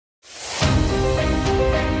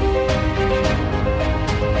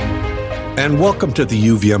And welcome to the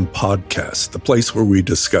UVM podcast, the place where we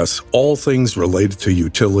discuss all things related to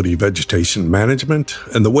utility vegetation management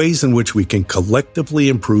and the ways in which we can collectively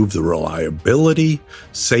improve the reliability,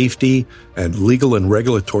 safety, and legal and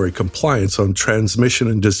regulatory compliance on transmission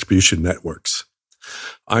and distribution networks.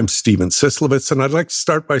 I'm Steven Sislowitz, and I'd like to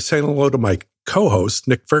start by saying hello to my co-host,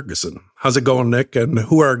 Nick Ferguson. How's it going, Nick? And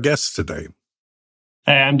who are our guests today?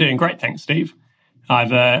 Hey, I'm doing great, thanks, Steve.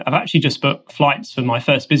 I've actually just booked flights for my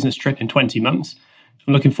first business trip in 20 months.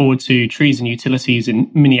 I'm looking forward to Trees and Utilities in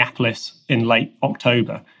Minneapolis in late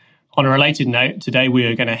October. On a related note, today we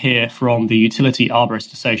are going to hear from the Utility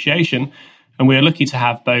Arborist Association, and we're lucky to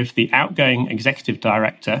have both the outgoing Executive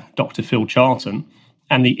Director, Dr. Phil Charlton,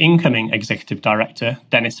 and the incoming Executive Director,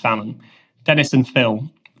 Dennis Fallon. Dennis and Phil,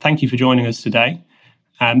 thank you for joining us today.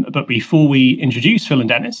 But before we introduce Phil and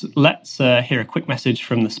Dennis, let's hear a quick message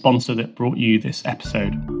from the sponsor that brought you this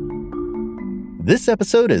episode. This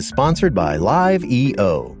episode is sponsored by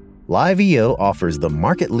LiveEO. LiveEO offers the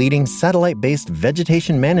market-leading satellite-based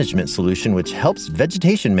vegetation management solution which helps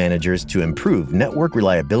vegetation managers to improve network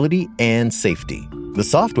reliability and safety. The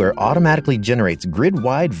software automatically generates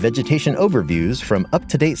grid-wide vegetation overviews from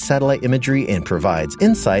up-to-date satellite imagery and provides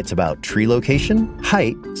insights about tree location,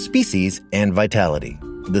 height, species, and vitality.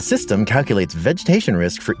 The system calculates vegetation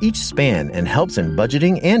risk for each span and helps in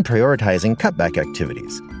budgeting and prioritizing cutback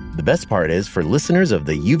activities. The best part is, for listeners of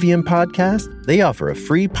the UVM podcast, they offer a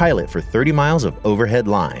free pilot for 30 miles of overhead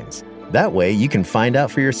lines. That way, you can find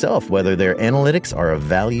out for yourself whether their analytics are of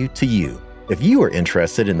value to you. If you are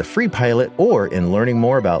interested in the free pilot or in learning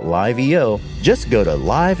more about LiveEO, just go to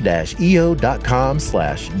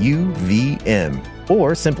live-eo.com/UVM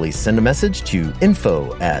or simply send a message to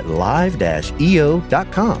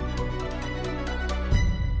info@live-eo.com.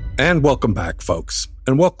 And welcome back, folks.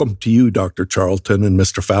 And welcome to you, Dr. Charlton and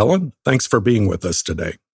Mr. Fallon. Thanks for being with us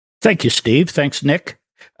today. Thank you, Steve. Thanks, Nick.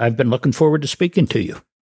 I've been looking forward to speaking to you.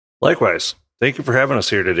 Likewise. Thank you for having us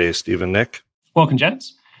here today, Steve and Nick. Welcome,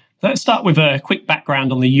 gents. Let's start with a quick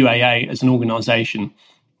background on the UAA as an organisation.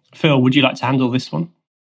 Phil, would you like to handle this one?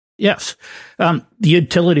 Yes. The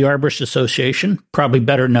Utility Arborist Association, probably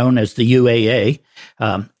better known as the UAA,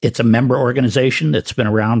 it's a member organization that's been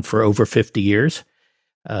around for over 50 years.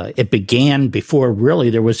 It began before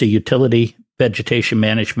really there was a utility vegetation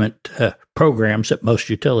management programs at most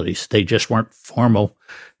utilities. They just weren't formal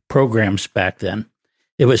programs back then.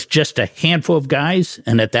 It was just a handful of guys,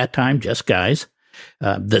 and at that time, just guys,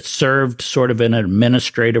 that served sort of in an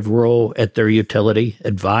administrative role at their utility,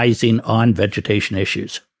 advising on vegetation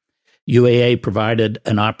issues. UAA provided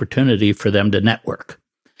an opportunity for them to network.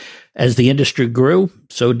 As the industry grew,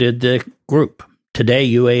 so did the group. Today,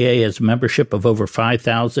 UAA has a membership of over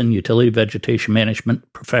 5,000 utility vegetation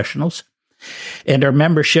management professionals, and our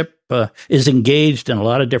membership is engaged in a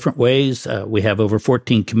lot of different ways. We have over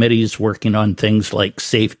 14 committees working on things like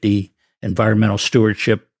safety, environmental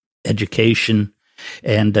stewardship, education,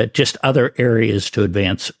 and just other areas to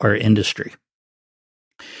advance our industry.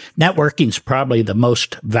 Networking is probably the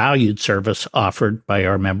most valued service offered by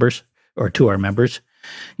our members, or to our members.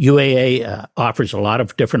 UAA offers a lot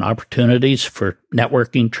of different opportunities for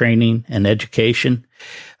networking, training, and education,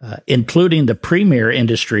 including the premier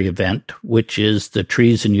industry event, which is the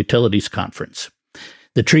Trees and Utilities Conference.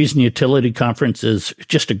 The Trees and Utility Conference is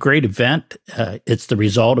just a great event. It's the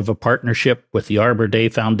result of a partnership with the Arbor Day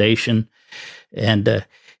Foundation, and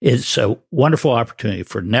it's a wonderful opportunity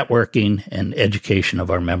for networking and education of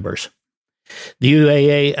our members. The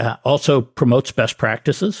UAA also promotes best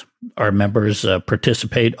practices. Our members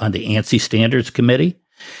participate on the ANSI Standards Committee,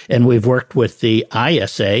 and we've worked with the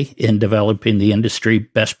ISA in developing the industry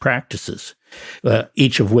best practices,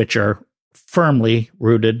 each of which are firmly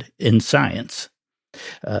rooted in science.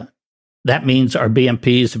 That means our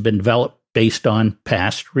BMPs have been developed based on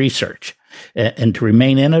past research. And to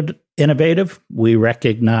remain innovative, we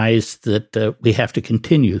recognize that we have to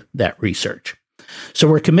continue that research. So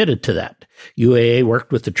we're committed to that. UAA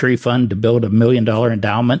worked with the Tree Fund to build $1 million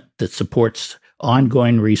endowment that supports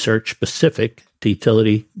ongoing research specific to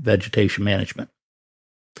utility vegetation management.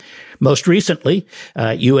 Most recently,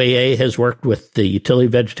 UAA has worked with the Utility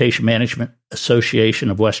Vegetation Management Association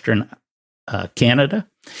of Western Canada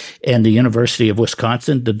and the University of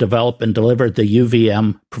Wisconsin to develop and deliver the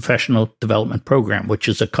UVM Professional Development Program, which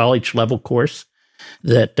is a college-level course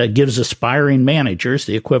that gives aspiring managers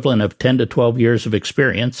the equivalent of 10 to 12 years of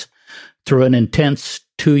experience through an intense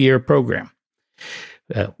 2-year program.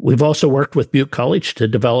 We've also worked with Butte College to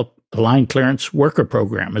develop a line clearance worker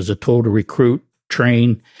program as a tool to recruit,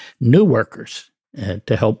 train new workers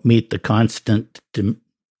to help meet the constant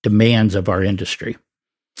demands of our industry.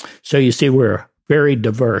 So you see, we're a very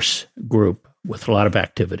diverse group with a lot of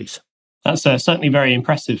activities. That's certainly very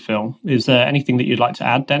impressive, Phil. Is there anything that you'd like to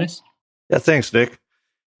add, Dennis? Yeah, thanks, Nick.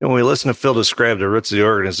 When we listen to Phil describe the roots of the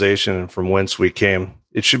organization and from whence we came,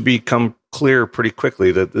 it should become clear pretty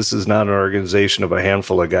quickly that this is not an organization of a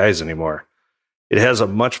handful of guys anymore. It has a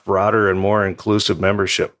much broader and more inclusive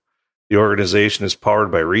membership. The organization is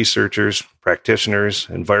powered by researchers, practitioners,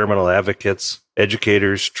 environmental advocates,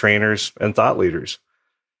 educators, trainers, and thought leaders.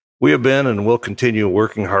 We have been and will continue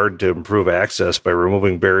working hard to improve access by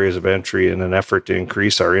removing barriers of entry in an effort to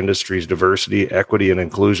increase our industry's diversity, equity, and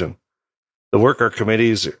inclusion. The work our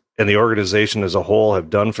committees and the organization as a whole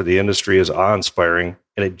have done for the industry is awe-inspiring,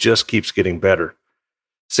 and it just keeps getting better.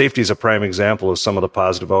 Safety is a prime example of some of the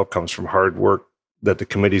positive outcomes from hard work that the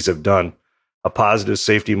committees have done. A positive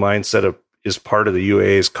safety mindset is part of the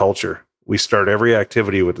UAA's culture. We start every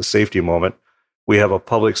activity with a safety moment. We have a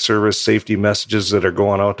public service safety messages that are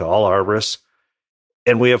going out to all arborists.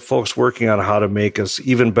 And we have folks working on how to make us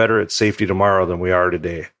even better at safety tomorrow than we are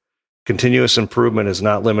today. Continuous improvement is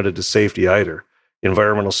not limited to safety either.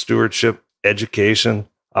 Environmental stewardship, education,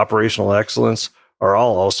 operational excellence are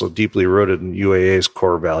all also deeply rooted in UAA's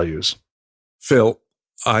core values. Phil,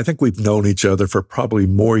 I think we've known each other for probably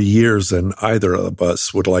more years than either of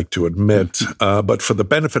us would like to admit. But for the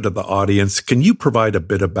benefit of the audience, can you provide a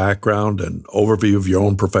bit of background and overview of your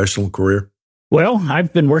own professional career? Well,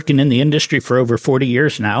 I've been working in the industry for over 40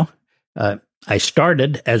 years now. I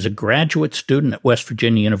started as a graduate student at West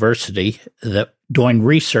Virginia University doing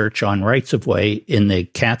research on rights-of-way in the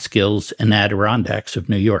Catskills and Adirondacks of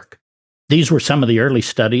New York. These were some of the early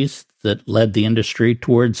studies that led the industry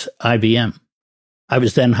towards IVM. I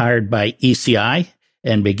was then hired by ECI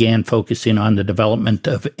and began focusing on the development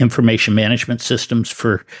of information management systems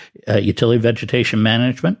for utility vegetation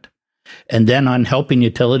management, and then on helping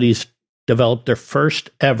utilities develop their first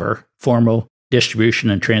ever formal distribution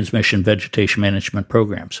and transmission vegetation management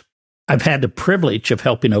programs. I've had the privilege of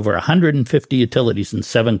helping over 150 utilities in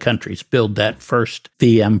 7 countries build that first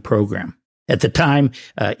VM program. At the time,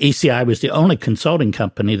 ECI was the only consulting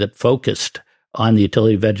company that focused on the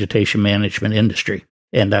utility vegetation management industry.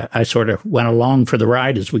 And I sort of went along for the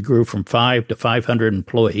ride as we grew from 5 to 500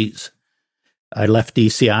 employees. I left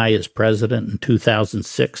ECI as president in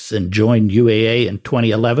 2006 and joined UAA in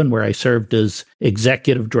 2011, where I served as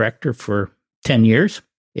executive director for 10 years.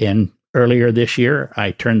 And earlier this year,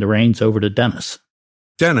 I turned the reins over to Dennis.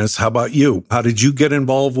 Dennis, how about you? How did you get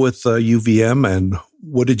involved with UVM, and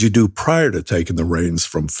what did you do prior to taking the reins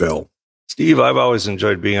from Phil? Steve, I've always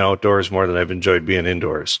enjoyed being outdoors more than I've enjoyed being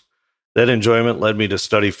indoors. That enjoyment led me to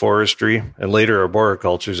study forestry, and later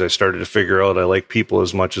arboriculture as I started to figure out I like people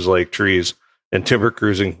as much as I like trees, and timber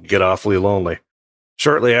cruising can get awfully lonely.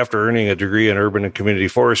 Shortly after earning a degree in urban and community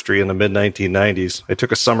forestry in the mid-1990s, I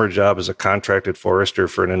took a summer job as a contracted forester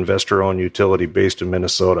for an investor-owned utility based in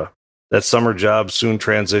Minnesota. That summer job soon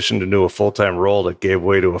transitioned into a full-time role that gave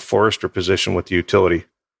way to a forester position with the utility.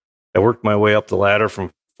 I worked my way up the ladder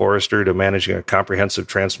from forester to managing a comprehensive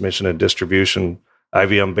transmission and distribution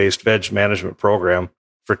IVM-based veg management program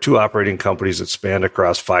for 2 operating companies that spanned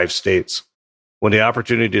across 5 states. When the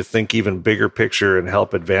opportunity to think even bigger picture and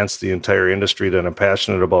help advance the entire industry that I'm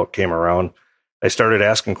passionate about came around, I started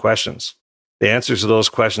asking questions. The answers to those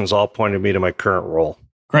questions all pointed me to my current role.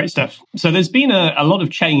 Great stuff. So there's been a lot of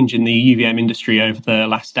change in the UVM industry over the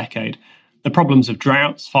last decade. The problems of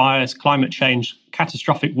droughts, fires, climate change,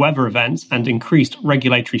 catastrophic weather events, and increased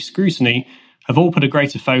regulatory scrutiny have all put a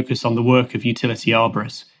greater focus on the work of utility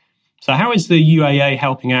arborists. So how is the UAA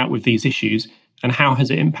helping out with these issues, and how has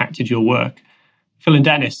it impacted your work? Phil and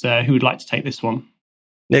Dennis, who would like to take this one?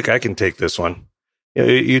 Nick, I can take this one.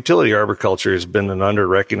 Utility arboriculture has been an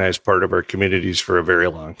under-recognized part of our communities for a very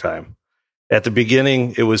long time. At the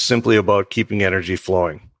beginning, it was simply about keeping energy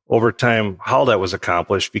flowing. Over time, how that was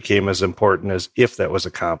accomplished became as important as if that was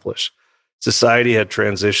accomplished. Society had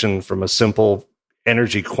transitioned from a simple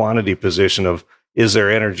energy quantity position of, is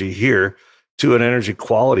there energy here, to an energy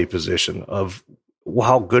quality position of,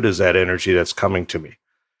 how good is that energy that's coming to me?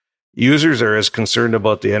 Users are as concerned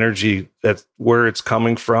about the energy, where it's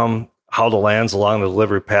coming from, how the lands along the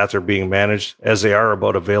delivery path are being managed, as they are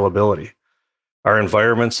about availability. Our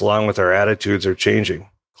environments, along with our attitudes, are changing.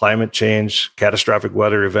 Climate change, catastrophic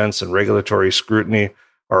weather events, and regulatory scrutiny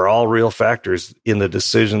are all real factors in the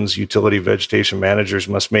decisions utility vegetation managers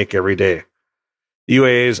must make every day. The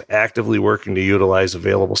UAA is actively working to utilize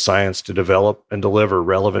available science to develop and deliver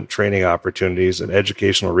relevant training opportunities and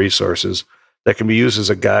educational resources that can be used as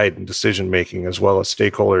a guide in decision-making as well as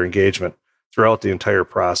stakeholder engagement throughout the entire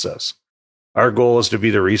process. Our goal is to be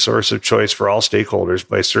the resource of choice for all stakeholders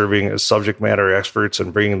by serving as subject matter experts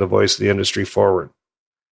and bringing the voice of the industry forward.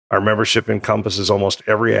 Our membership encompasses almost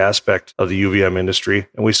every aspect of the UVM industry,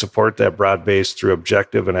 and we support that broad base through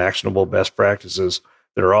objective and actionable best practices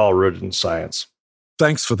that are all rooted in science.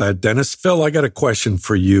 Thanks for that, Dennis. Phil, I got a question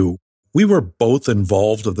for you. We were both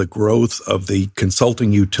involved in the growth of the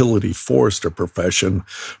consulting utility forester profession,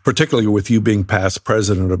 particularly with you being past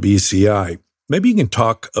president of ECI. Maybe you can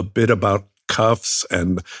talk a bit about CUFs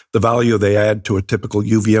and the value they add to a typical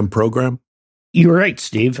UVM program? You're right,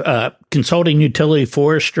 Steve. Consulting utility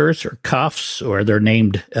foresters, or CUFs, or they're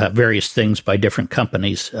named various things by different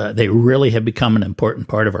companies, they really have become an important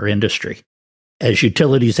part of our industry. As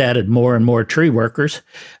utilities added more and more tree workers,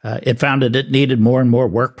 it found that it needed more and more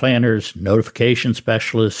work planners, notification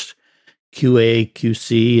specialists, QA,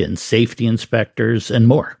 QC, and safety inspectors, and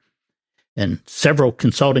more. And several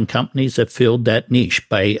consulting companies have filled that niche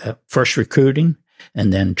by first recruiting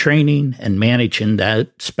and then training and managing that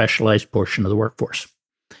specialized portion of the workforce.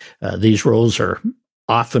 These roles are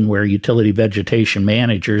often where utility vegetation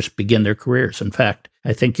managers begin their careers. In fact,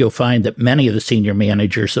 I think you'll find that many of the senior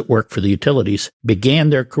managers that work for the utilities began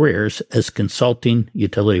their careers as consulting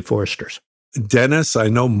utility foresters. Dennis, I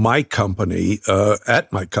know my company,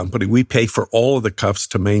 we pay for all of the CUFs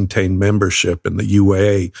to maintain membership in the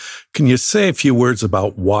UAA. Can you say a few words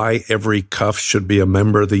about why every CUF should be a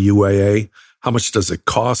member of the UAA? How much does it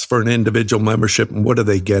cost for an individual membership, and what do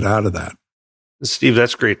they get out of that? Steve,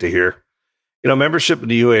 that's great to hear. Membership in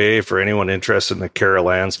the UAA for anyone interested in the care of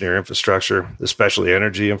lands near infrastructure, especially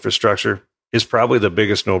energy infrastructure, is probably the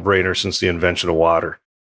biggest no-brainer since the invention of water.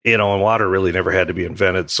 And water really never had to be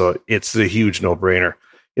invented, so it's the huge no-brainer.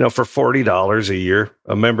 For $40 a year,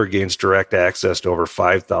 a member gains direct access to over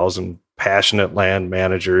 5,000 passionate land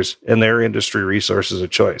managers and their industry resources of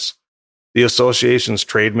choice. The association's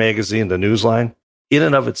trade magazine, The Newsline, in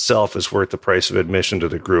and of itself is worth the price of admission to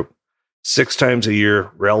the group. 6 times a year,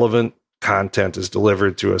 relevant content is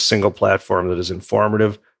delivered through a single platform that is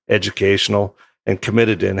informative, educational, and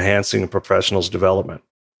committed to enhancing a professional's development.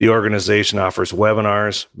 The organization offers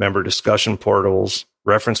webinars, member discussion portals,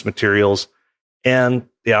 reference materials, and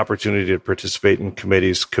the opportunity to participate in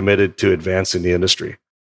committees committed to advancing the industry.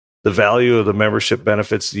 The value of the membership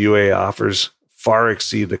benefits the UAA offers far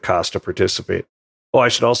exceed the cost to participate. I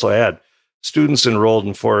should also add, students enrolled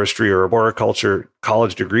in forestry or arboriculture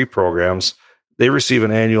college degree programs, they receive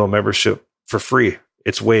an annual membership for free.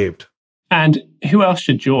 It's waived. And who else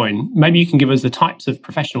should join? Maybe you can give us the types of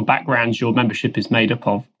professional backgrounds your membership is made up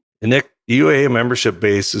of. And Nick, the UAA membership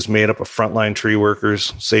base is made up of frontline tree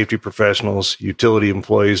workers, safety professionals, utility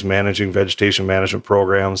employees managing vegetation management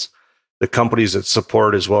programs, the companies that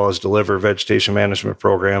support as well as deliver vegetation management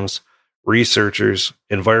programs, researchers,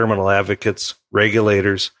 environmental advocates,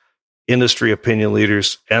 regulators, industry opinion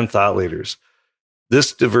leaders, and thought leaders.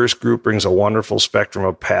 This diverse group brings a wonderful spectrum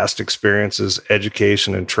of past experiences,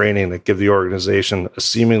 education, and training that give the organization a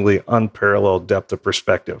seemingly unparalleled depth of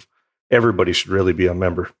perspective. Everybody should really be a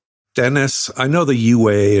member. Dennis, I know the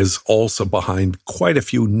UAA is also behind quite a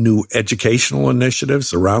few new educational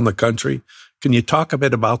initiatives around the country. Can you talk a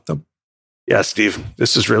bit about them? Yeah, Steve,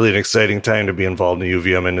 this is really an exciting time to be involved in the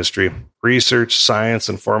UVM industry. Research, science,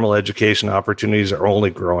 and formal education opportunities are only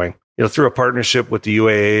growing. Through a partnership with the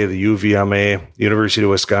UAA, the UVMA, the University of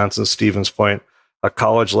Wisconsin, Stevens Point, a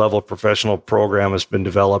college-level professional program has been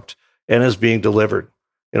developed and is being delivered.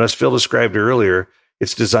 As Phil described earlier,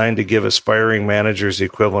 it's designed to give aspiring managers the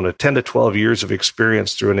equivalent of 10 to 12 years of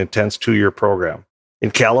experience through an intense 2-year program. In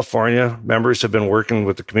California, members have been working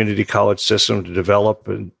with the community college system to develop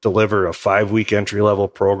and deliver a 5-week entry-level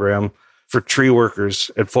program for tree workers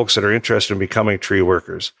and folks that are interested in becoming tree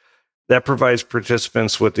workers. That provides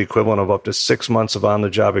participants with the equivalent of up to 6 months of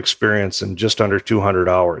on-the-job experience in just under 200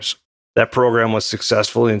 hours. That program was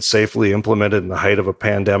successfully and safely implemented in the height of a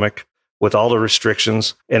pandemic with all the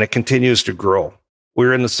restrictions, and it continues to grow.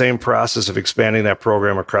 We're in the same process of expanding that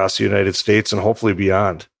program across the United States and hopefully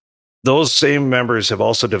beyond. Those same members have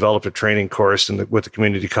also developed a training course with the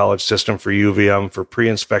community college system for UVM for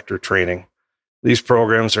pre-inspector training. These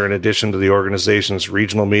programs are in addition to the organization's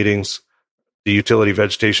regional meetings, the Utility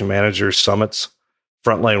Vegetation Managers Summits,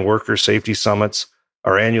 Frontline Worker Safety Summits,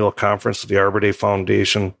 our annual conference with the Arbor Day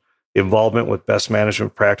Foundation, involvement with best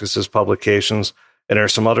management practices publications, and there are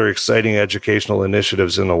some other exciting educational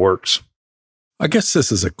initiatives in the works. I guess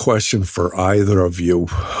this is a question for either of you.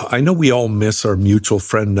 I know we all miss our mutual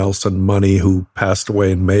friend Nelson Money, who passed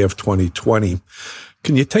away in May of 2020.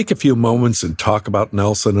 Can you take a few moments and talk about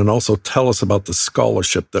Nelson and also tell us about the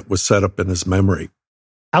scholarship that was set up in his memory?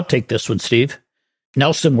 I'll take this one, Steve.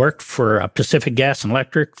 Nelson worked for Pacific Gas and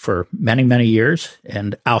Electric for many, many years.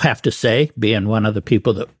 And I'll have to say, being one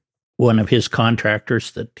of his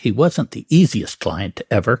contractors, that he wasn't the easiest client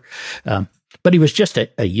ever. But he was just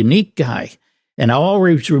a unique guy. And I'll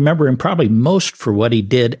always remember him probably most for what he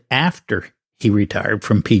did after he retired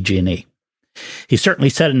from PG&E. He certainly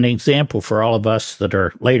set an example for all of us that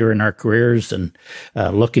are later in our careers and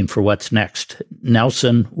looking for what's next.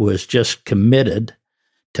 Nelson was just committed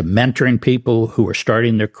to mentoring people who were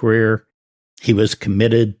starting their career. He was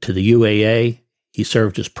committed to the UAA. He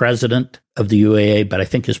served as president of the UAA, but I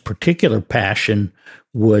think his particular passion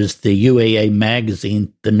was the UAA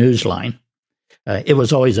magazine, the Newsline. It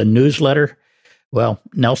was always a newsletter. Well,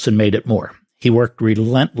 Nelson made it more. He worked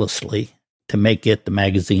relentlessly to make it the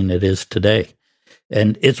magazine it is today.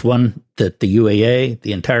 And it's one that the UAA,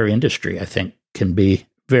 the entire industry, I think, can be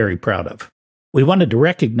very proud of. We wanted to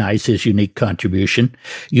recognize his unique contribution.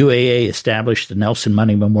 UAA established the Nelson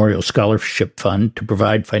Money Memorial Scholarship Fund to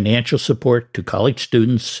provide financial support to college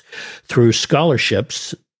students through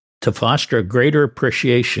scholarships to foster a greater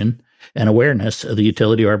appreciation and awareness of the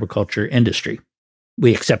utility arboriculture industry.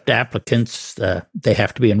 We accept applicants. They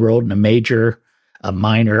have to be enrolled in a major, a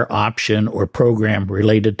minor, option, or program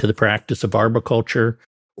related to the practice of arboriculture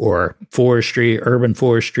or forestry, urban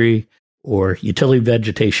forestry, or utility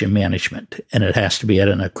vegetation management. And it has to be at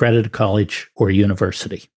an accredited college or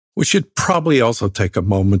university. We should probably also take a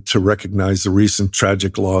moment to recognize the recent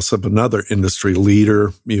tragic loss of another industry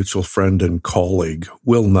leader, mutual friend, and colleague,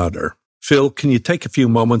 Will Nutter. Phil, can you take a few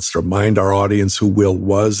moments to remind our audience who Will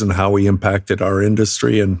was and how he impacted our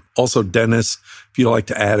industry? And also, Dennis, if you'd like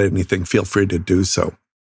to add anything, feel free to do so.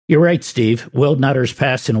 You're right, Steve. Will Nutter's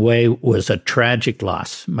passing away was a tragic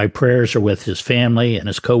loss. My prayers are with his family and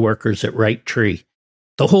his coworkers at Wright Tree.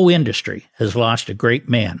 The whole industry has lost a great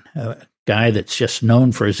man, a guy that's just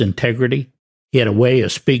known for his integrity. He had a way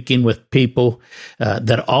of speaking with people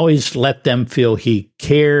that always let them feel he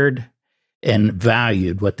cared and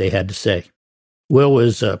valued what they had to say. Will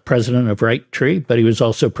was president of Wright Tree, but he was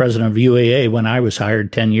also president of UAA when I was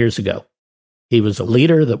hired 10 years ago. He was a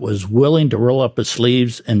leader that was willing to roll up his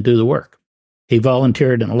sleeves and do the work. He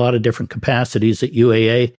volunteered in a lot of different capacities at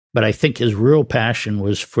UAA, but I think his real passion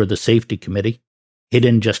was for the safety committee. He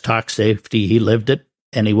didn't just talk safety, he lived it,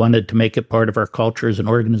 and he wanted to make it part of our culture as an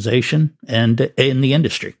organization and in the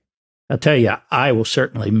industry. I'll tell you, I will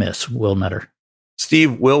certainly miss Will Nutter.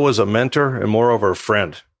 Steve, Will was a mentor and moreover a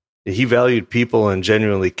friend. He valued people and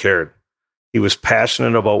genuinely cared. He was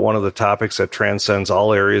passionate about one of the topics that transcends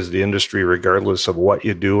all areas of the industry, regardless of what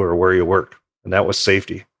you do or where you work, and that was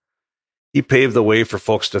safety. He paved the way for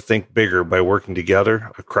folks to think bigger by working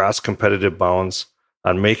together across competitive bounds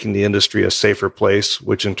on making the industry a safer place,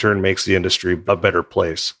 which in turn makes the industry a better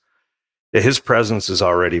place. His presence is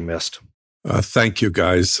already missed. Thank you,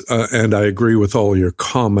 guys. And I agree with all your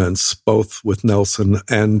comments, both with Nelson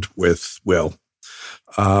and with Will.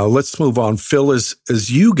 Let's move on. Phil, as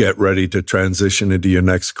you get ready to transition into your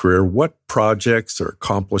next career, what projects or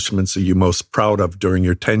accomplishments are you most proud of during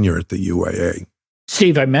your tenure at the UAA?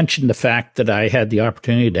 Steve, I mentioned the fact that I had the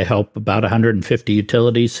opportunity to help about 150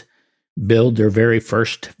 utilities build their very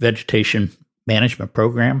first vegetation management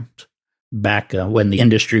programs back when the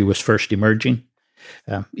industry was first emerging.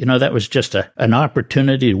 That was just an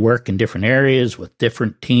opportunity to work in different areas with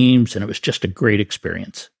different teams, and it was just a great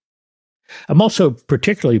experience. I'm also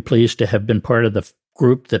particularly pleased to have been part of the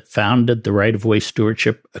group that founded the Right-of-Way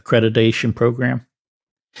Stewardship Accreditation Program.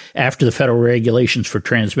 After the federal regulations for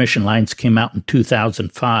transmission lines came out in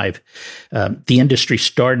 2005, the industry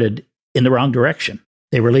started in the wrong direction.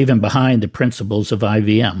 They were leaving behind the principles of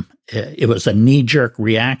IVM. It was a knee-jerk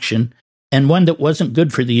reaction, and one that wasn't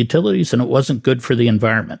good for the utilities, and it wasn't good for the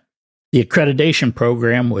environment. The accreditation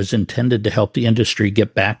program was intended to help the industry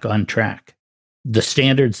get back on track. The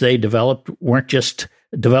standards they developed weren't just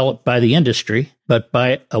developed by the industry, but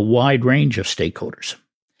by a wide range of stakeholders.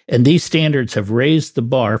 And these standards have raised the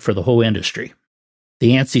bar for the whole industry.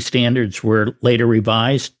 The ANSI standards were later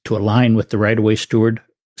revised to align with the right-of-way steward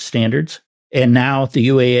standards. And now the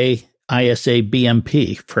UAA ISA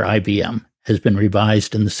BMP for IVM has been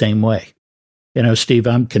revised in the same way. Steve,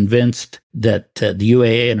 I'm convinced that the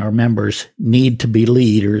UAA and our members need to be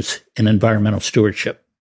leaders in environmental stewardship.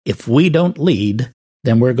 If we don't lead,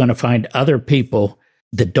 then we're going to find other people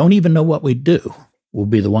that don't even know what we do will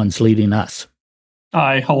be the ones leading us.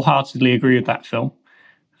 I wholeheartedly agree with that, Phil.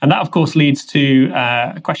 And that, of course, leads to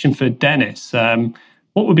a question for Dennis.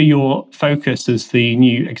 What would be your focus as the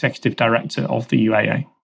new executive director of the UAA?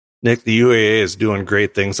 Nick, the UAA is doing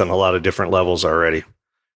great things on a lot of different levels already.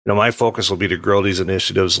 My focus will be to grow these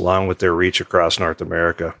initiatives along with their reach across North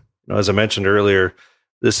America. As I mentioned earlier,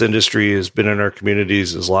 this industry has been in our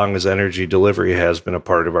communities as long as energy delivery has been a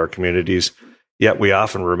part of our communities, yet we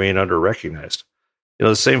often remain under-recognized.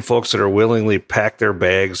 The same folks that are willingly pack their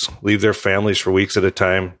bags, leave their families for weeks at a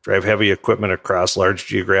time, drive heavy equipment across large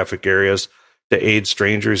geographic areas to aid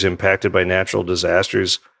strangers impacted by natural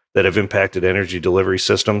disasters that have impacted energy delivery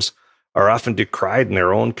systems, are often decried in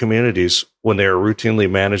their own communities when they are routinely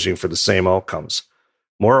managing for the same outcomes.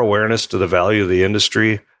 More awareness to the value of the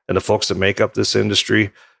industry and the folks that make up this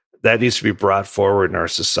industry, that needs to be brought forward in our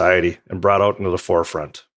society and brought out into the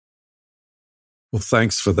forefront. Well,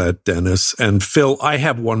 thanks for that, Dennis. And Phil, I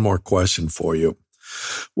have one more question for you.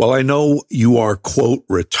 Well, I know you are, quote,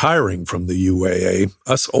 retiring from the UAA.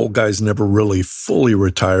 Us old guys never really fully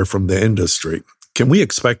retire from the industry. Can we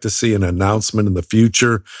expect to see an announcement in the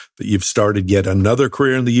future that you've started yet another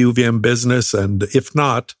career in the UVM business? And if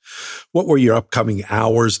not, what will your upcoming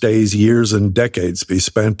hours, days, years, and decades be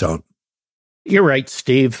spent on? You're right,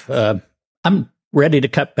 Steve. I'm ready to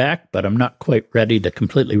cut back, but I'm not quite ready to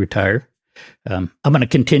completely retire. I'm going to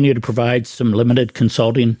continue to provide some limited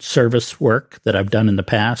consulting service work that I've done in the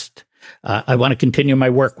past. I want to continue my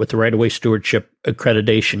work with the Right-of-Way Stewardship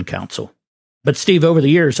Accreditation Council. But Steve, over the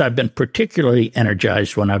years, I've been particularly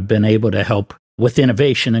energized when I've been able to help with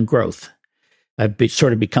innovation and growth. I've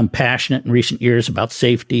sort of become passionate in recent years about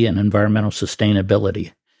safety and environmental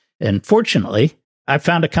sustainability. And fortunately, I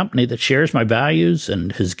found a company that shares my values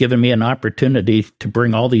and has given me an opportunity to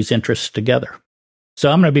bring all these interests together.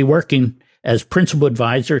 So I'm going to be working as principal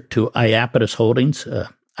advisor to Iapetus Holdings.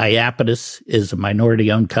 Iapetus is a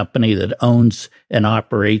minority-owned company that owns and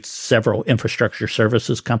operates several infrastructure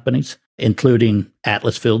services companies, including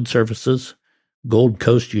Atlas Field Services, Gold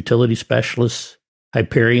Coast Utility Specialists,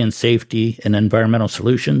 Hyperion Safety and Environmental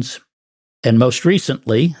Solutions, and most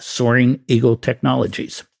recently, Soaring Eagle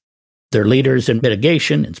Technologies. They're leaders in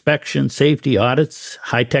mitigation, inspection, safety, audits,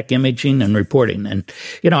 high-tech imaging, and reporting. And,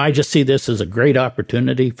 I just see this as a great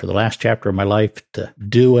opportunity for the last chapter of my life to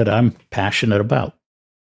do what I'm passionate about.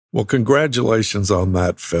 Well, congratulations on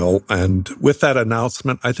that, Phil. And with that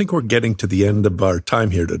announcement, I think we're getting to the end of our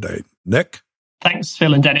time here today. Nick? Thanks,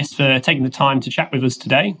 Phil and Dennis, for taking the time to chat with us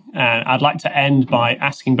today. I'd like to end by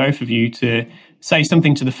asking both of you to say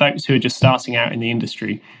something to the folks who are just starting out in the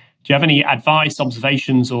industry. Do you have any advice,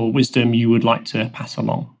 observations, or wisdom you would like to pass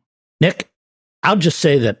along? Nick, I'll just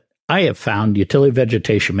say that I have found utility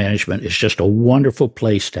vegetation management is just a wonderful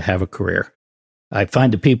place to have a career. I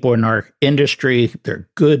find the people in our industry, they're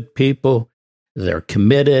good people. They're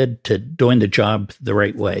committed to doing the job the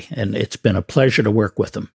right way. And it's been a pleasure to work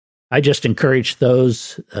with them. I just encourage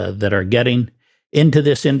those that are getting into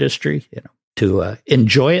this industry to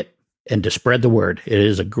enjoy it and to spread the word. It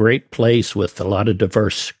is a great place with a lot of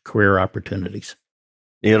diverse career opportunities.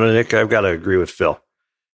 Nick, I've got to agree with Phil.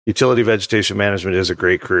 Utility vegetation management is a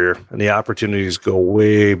great career, and the opportunities go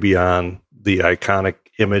way beyond the iconic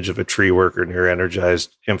image of a tree worker near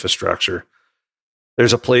energized infrastructure.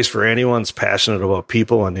 There's a place for anyone who's passionate about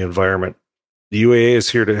people and the environment. The UAA is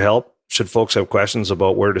here to help should folks have questions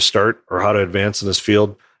about where to start or how to advance in this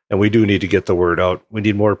field. And we do need to get the word out. We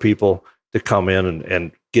need more people to come in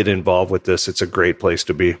and get involved with this. It's a great place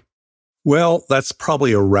to be. Well, that's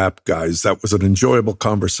probably a wrap, guys. That was an enjoyable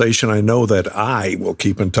conversation. I know that I will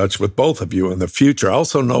keep in touch with both of you in the future. I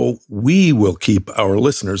also know we will keep our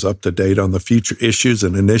listeners up to date on the future issues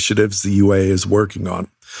and initiatives the UAA is working on.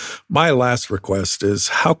 My last request is,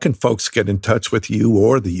 how can folks get in touch with you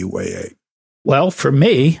or the UAA? Well, for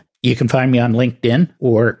me, you can find me on LinkedIn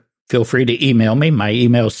or feel free to email me. My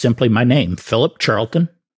email is simply my name, Philip Charlton.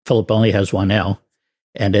 Philip only has one L,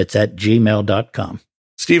 and it's at gmail.com.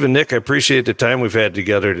 Steve and Nick, I appreciate the time we've had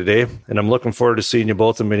together today, and I'm looking forward to seeing you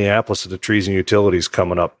both in Minneapolis at the Trees and Utilities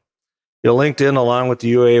coming up. Your LinkedIn along with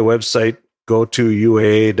the UAA website, go to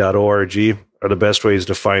uaa.org, are the best ways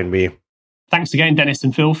to find me. Thanks again, Dennis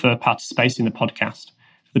and Phil, for participating in the podcast.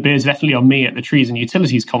 The beer's definitely on me at the Trees and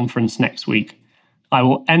Utilities conference next week. I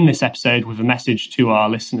will end this episode with a message to our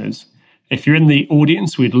listeners. If you're in the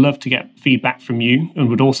audience, we'd love to get feedback from you and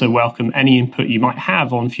would also welcome any input you might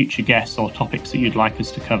have on future guests or topics that you'd like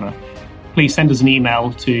us to cover. Please send us an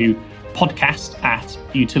email to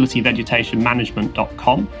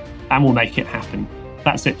podcast@utilityvegetationmanagement.com and we'll make it happen.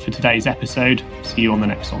 That's it for today's episode. See you on the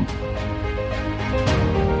next one.